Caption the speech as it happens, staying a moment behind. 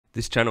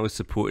This channel is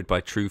supported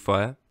by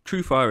TrueFire.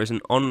 TrueFire is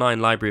an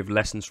online library of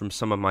lessons from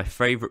some of my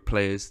favourite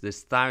players.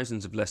 There's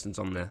thousands of lessons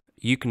on there.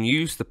 You can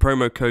use the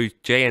promo code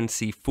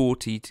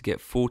JNC40 to get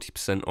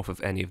 40% off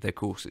of any of their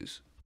courses.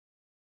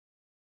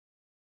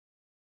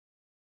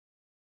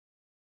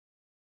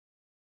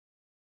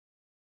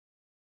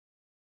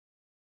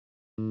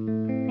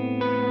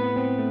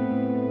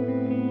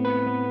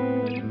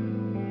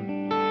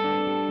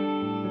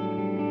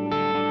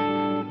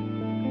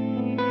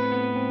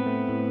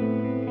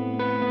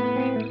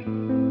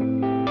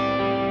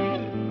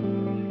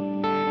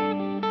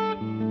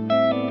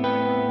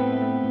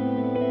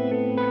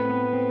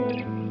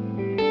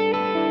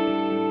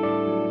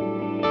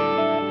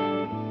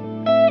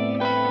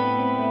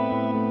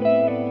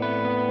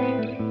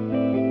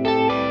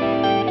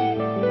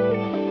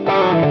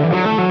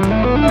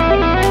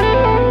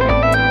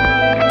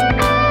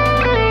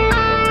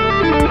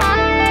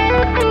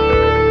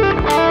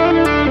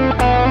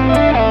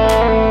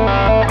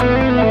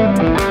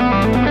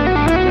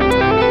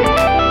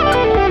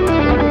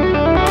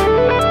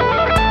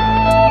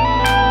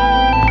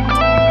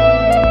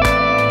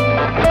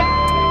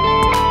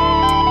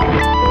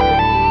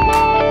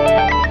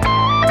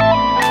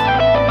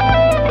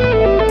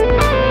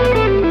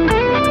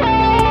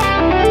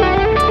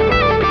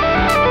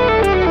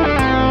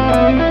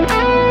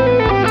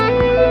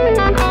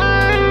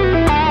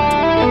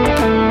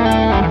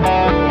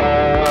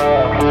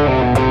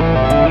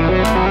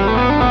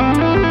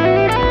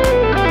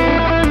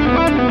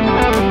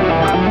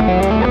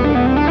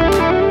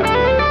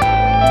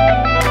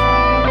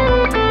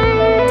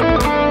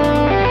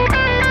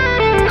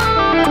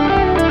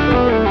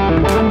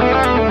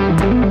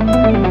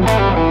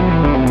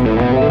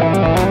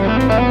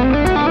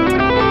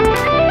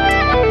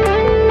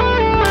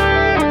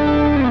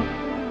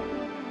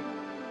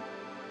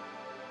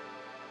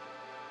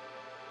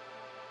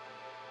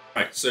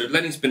 Right, so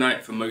Lenny's been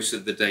out for most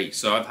of the day,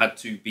 so I've had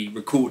to be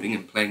recording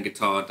and playing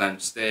guitar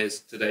downstairs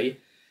today.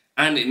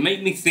 And it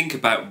made me think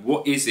about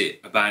what is it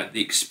about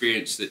the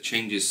experience that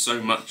changes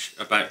so much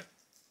about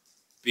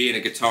being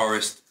a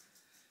guitarist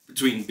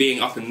between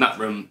being up in that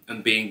room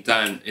and being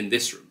down in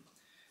this room.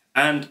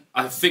 And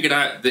I figured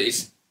out that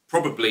it's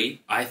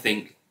probably, I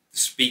think, the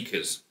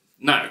speakers.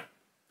 Now,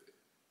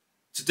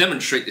 to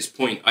demonstrate this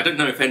point, I don't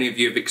know if any of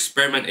you have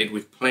experimented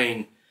with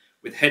playing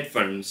with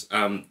headphones.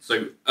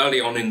 So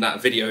early on in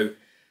that video,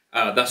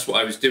 that's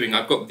what I was doing.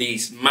 I've got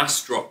these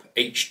Massdrop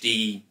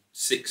HD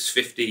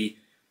 650,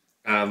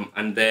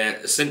 and they're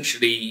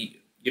essentially,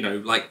 you know,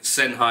 like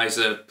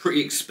Sennheiser, pretty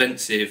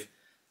expensive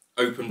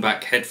open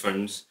back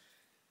headphones,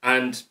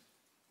 and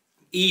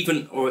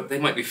even, or they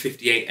might be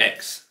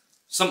 58X,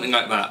 something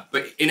like that.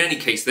 But in any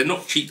case, they're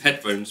not cheap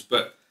headphones,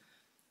 but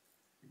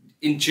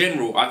in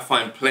general, I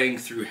find playing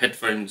through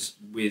headphones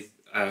with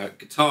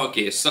guitar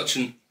gear such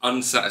an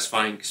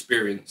unsatisfying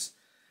experience.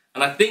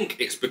 And I think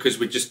it's because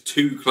we're just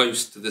too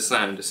close to the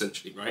sound,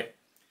 essentially, right?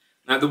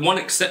 Now, the one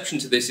exception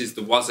to this is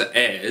the Wazza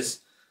Airs,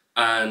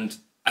 and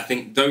I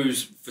think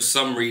those, for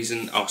some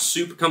reason, are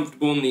super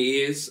comfortable in the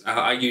ears.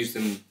 I use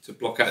them to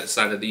block out the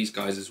sound of these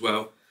guys as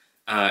well,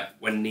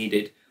 when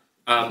needed.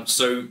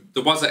 So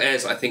the Wazza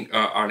Airs, I think,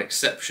 are an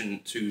exception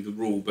to the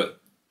rule,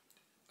 but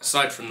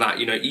aside from that,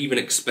 you know, even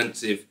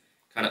expensive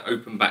kind of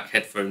open back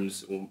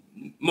headphones, or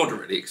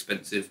moderately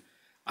expensive,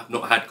 I've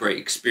not had great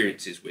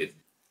experiences with.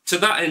 To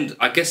that end,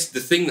 I guess the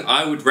thing that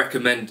I would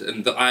recommend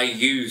and that I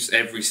use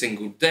every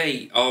single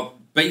day are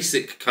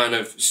basic kind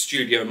of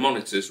studio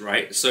monitors,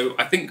 right? So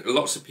I think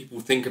lots of people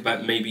think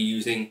about maybe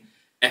using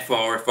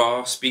FR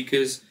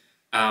speakers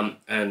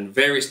and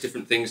various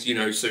different things, you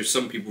know. So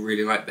some people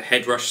really like the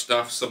Headrush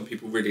stuff, some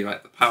people really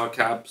like the power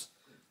cabs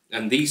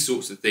and these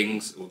sorts of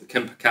things, or the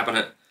Kemper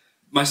cabinet.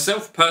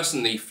 Myself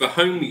personally, for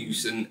home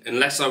use, and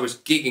unless I was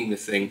gigging the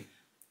thing,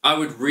 I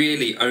would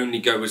really only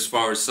go as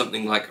far as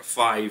something like a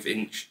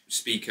 5-inch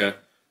speaker.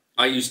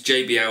 I use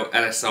JBL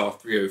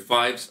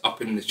LSR305s up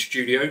in the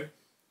studio,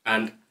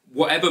 and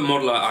whatever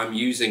modeler I'm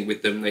using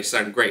with them, they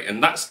sound great.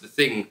 And that's the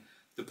thing.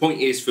 The point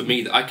is for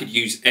me that I could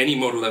use any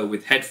modeler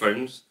with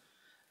headphones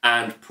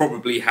and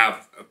probably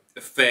have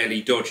a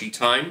fairly dodgy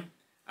time.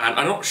 And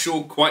I'm not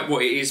sure quite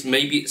what it is.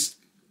 Maybe it's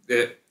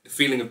the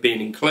feeling of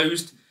being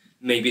enclosed.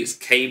 Maybe it's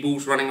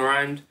cables running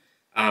around.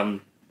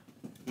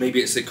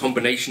 Maybe it's a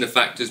combination of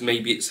factors.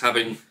 Maybe it's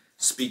having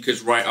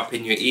speakers right up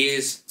in your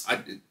ears.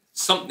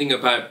 Something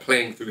about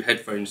playing through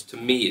headphones, to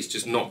me, is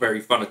just not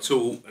very fun at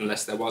all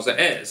unless there was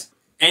airs.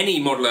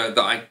 Any modeler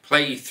that I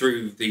play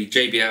through the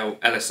JBL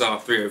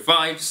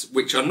LSR305s,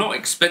 which are not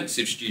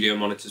expensive studio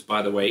monitors,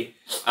 by the way,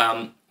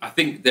 I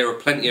think there are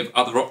plenty of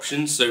other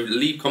options. So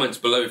leave comments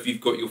below if you've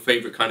got your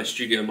favourite kind of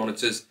studio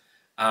monitors.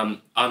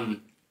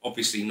 I'm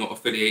obviously not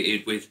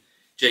affiliated with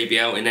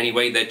JBL in any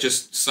way. They're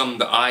just some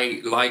that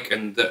I like,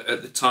 and that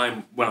at the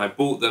time when I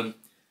bought them,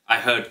 I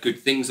heard good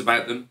things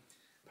about them.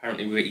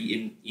 Apparently we were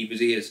eating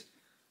Eva's ears.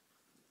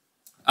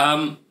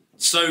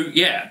 So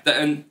yeah,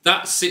 and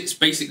that sits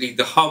basically,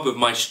 the hub of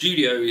my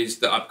studio is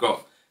that I've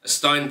got a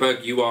Steinberg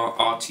UR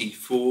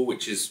RT4,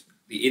 which is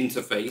the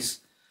interface.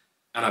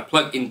 and I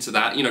plug into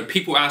that. You know,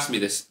 people ask me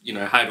this, you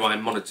know, how do I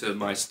monitor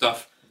my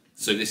stuff?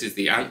 So this is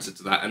the answer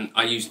to that. And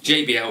I use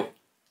JBL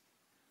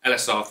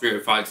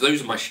LSR305s.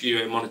 Those are my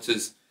studio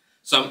monitors.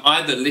 So I'm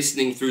either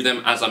listening through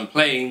them as I'm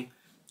playing,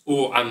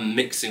 or I'm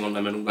mixing on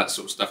them and all that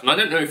sort of stuff. And I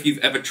don't know if you've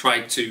ever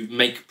tried to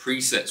make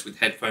presets with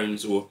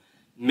headphones or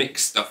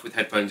mix stuff with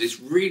headphones. It's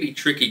really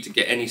tricky to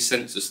get any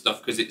sense of stuff,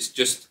 because it's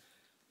just,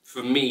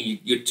 for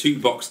me, you're too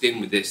boxed in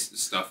with this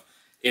stuff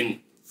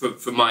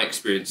for my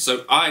experience.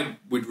 So I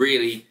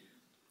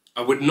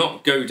would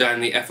not go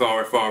down the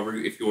FRFR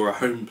route if you're a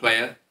home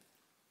player,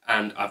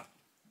 and I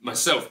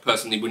myself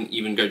personally wouldn't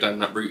even go down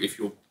that route if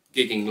you're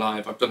gigging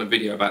live. I've done a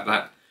video about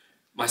that.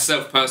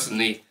 Myself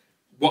personally,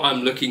 what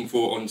I'm looking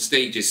for on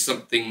stage is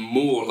something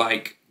more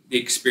like the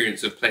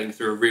experience of playing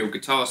through a real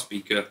guitar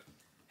speaker.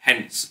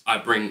 Hence, I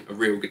bring a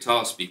real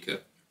guitar speaker.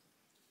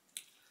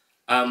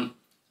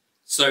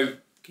 So,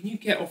 can you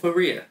get off her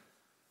ear?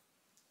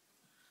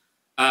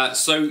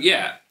 So,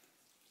 yeah.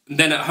 And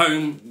then at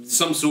home,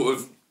 some sort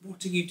of...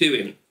 What are you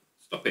doing?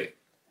 Stop it.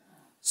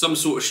 Some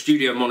sort of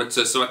studio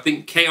monitor. So I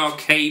think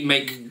KRK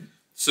make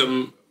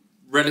some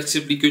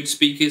relatively good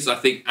speakers. I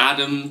think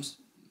Adams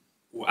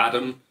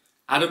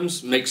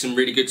makes some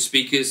really good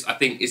speakers. I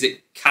think, is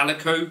it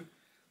Calico?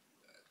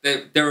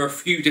 There are a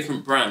few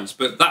different brands,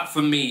 but that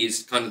for me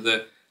is kind of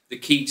the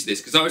key to this,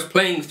 because I was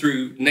playing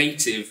through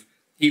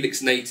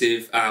Helix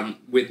Native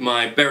with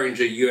my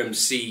Behringer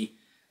UMC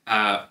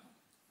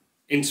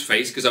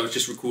interface, because I was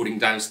just recording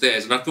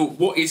downstairs, and I thought,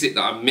 what is it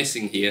that I'm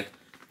missing here?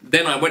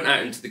 Then I went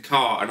out into the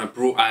car and I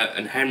brought out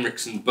an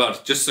Henriksen Bud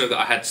just so that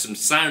I had some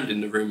sound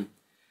in the room,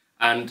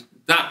 and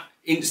that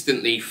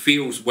instantly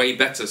feels way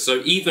better.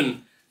 So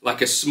even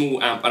like a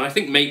small amp, and I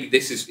think maybe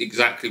this is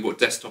exactly what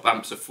desktop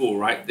amps are for,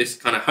 right? This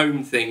kind of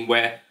home thing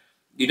where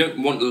you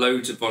don't want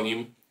loads of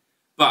volume,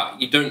 but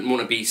you don't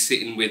want to be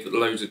sitting with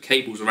loads of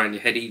cables around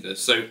your head either.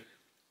 So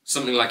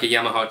something like a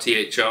Yamaha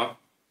THR,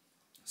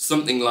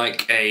 something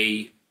like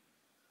a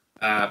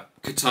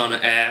Katana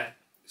Air,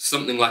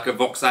 something like a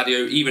Vox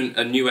Audio, even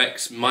a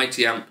NUX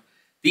Mighty Amp.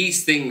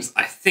 These things,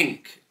 I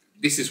think,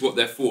 this is what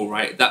they're for,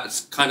 right?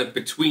 That's kind of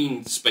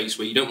between space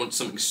where you don't want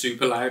something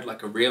super loud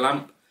like a real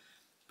amp,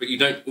 but you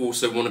don't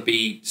also want to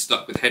be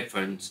stuck with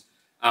headphones.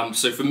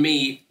 So for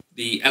me,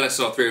 the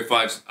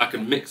LSR305s, I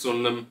can mix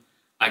on them,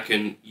 I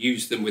can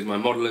use them with my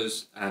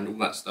modelers and all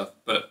that stuff,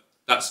 but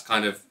that's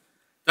kind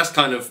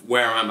of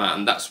where I'm at,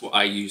 and that's what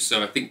I use.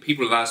 So I think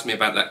people have asked me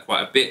about that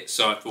quite a bit,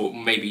 so I thought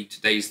maybe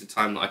today's the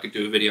time that I could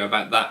do a video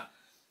about that,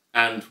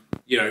 and,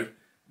 you know,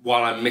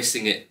 while I'm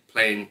missing it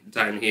playing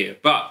down here.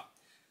 But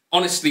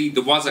honestly,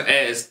 the Waza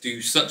Airs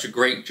do such a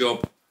great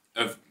job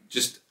of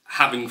just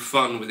having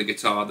fun with the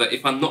guitar that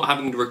if I'm not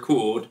having to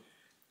record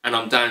and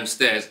I'm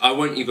downstairs, I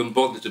won't even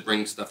bother to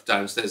bring stuff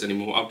downstairs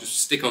anymore. I'll just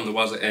stick on the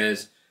Waza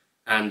Airs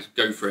and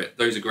go for it.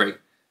 Those are great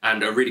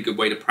and a really good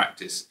way to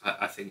practice,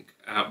 I think,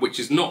 which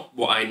is not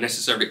what I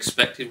necessarily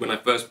expected when I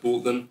first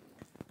bought them,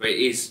 but it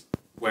is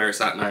where it's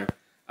at now.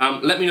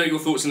 Let me know your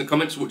thoughts in the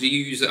comments. What do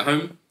you use at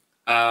home?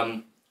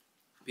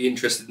 Be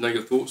interested to know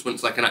your thoughts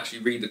once I can actually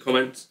read the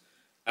comments.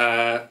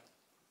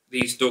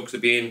 These dogs are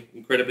being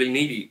incredibly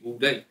needy all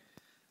day.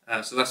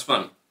 So that's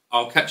fun.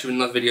 I'll catch you in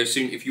another video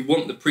soon. If you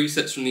want the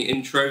presets from the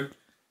intro,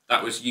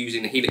 that was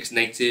using the Helix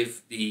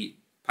Native. The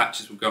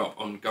patches will go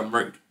up on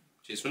Gumroad.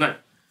 Cheers for now.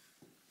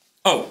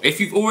 Oh, if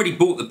you've already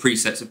bought the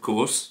presets, of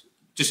course,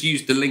 just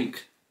use the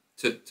link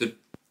to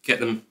get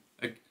them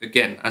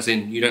again, as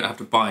in you don't have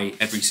to buy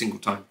every single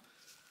time.